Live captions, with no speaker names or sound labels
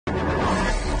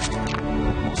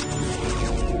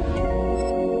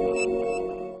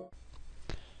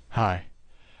Hi,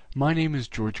 my name is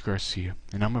George Garcia,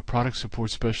 and I'm a product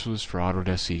support specialist for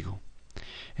Autodesk EAGLE.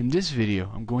 In this video,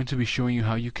 I'm going to be showing you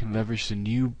how you can leverage the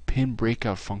new Pin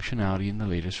Breakout functionality in the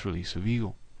latest release of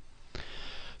EAGLE.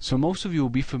 So most of you will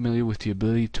be familiar with the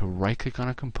ability to right-click on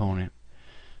a component,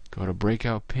 go to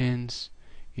Breakout Pins,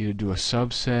 either do a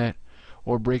subset,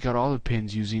 or break out all the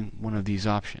pins using one of these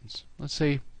options. Let's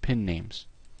say pin names.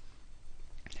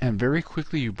 And very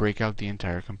quickly you break out the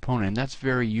entire component, and that's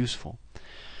very useful.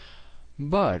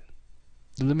 But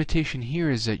the limitation here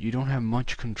is that you don't have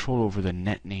much control over the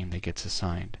net name that gets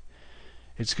assigned.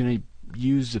 It's going to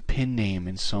use the pin name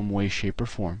in some way, shape, or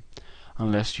form,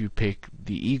 unless you pick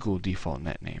the EAGLE default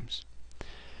net names.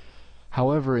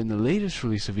 However, in the latest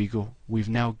release of EAGLE, we've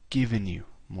now given you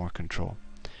more control.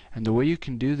 And the way you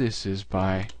can do this is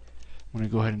by, I'm going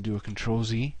to go ahead and do a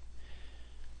Control-Z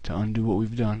to undo what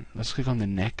we've done. Let's click on the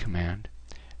net command,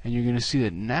 and you're going to see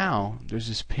that now there's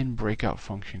this pin breakout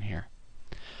function here.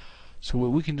 So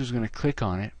what we can do is going to click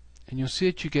on it, and you'll see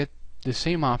that you get the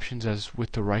same options as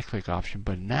with the right click option,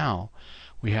 but now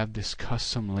we have this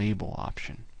custom label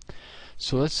option.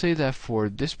 So let's say that for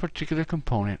this particular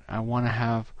component I want to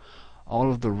have all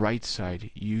of the right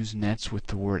side use nets with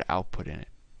the word output in it.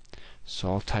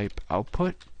 So I'll type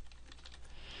output,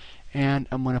 and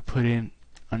I'm going to put in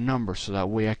a number so that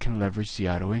way I can leverage the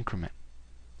auto increment.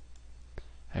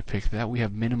 I pick that. We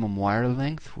have minimum wire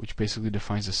length, which basically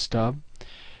defines a stub.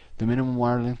 The minimum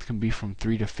wire length can be from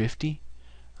 3 to 50.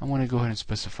 I'm going to go ahead and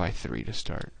specify 3 to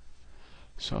start.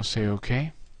 So I'll say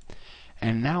OK.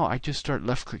 And now I just start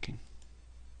left clicking.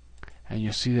 And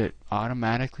you'll see that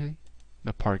automatically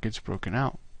the part gets broken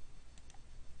out.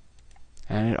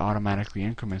 And it automatically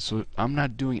increments. So I'm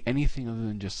not doing anything other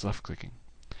than just left clicking.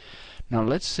 Now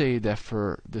let's say that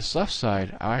for this left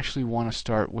side I actually want to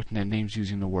start with net names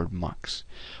using the word mux.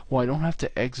 Well, I don't have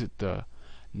to exit the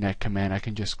net command. I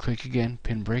can just click again,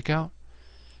 Pin Breakout,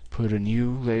 put a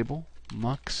new label,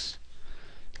 mux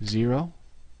 0,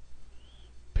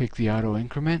 pick the auto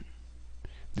increment. In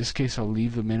this case I'll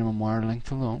leave the minimum wire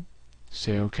length alone,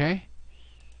 say OK,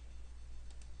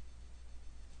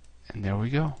 and there we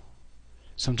go.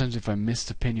 Sometimes if I miss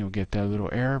the pin you'll get that little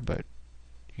error, but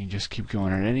you can just keep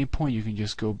going. At any point you can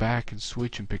just go back and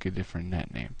switch and pick a different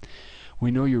net name. We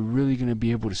know you're really going to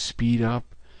be able to speed up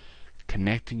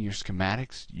connecting your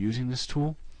schematics using this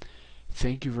tool.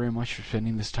 Thank you very much for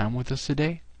spending this time with us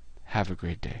today. Have a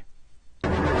great day.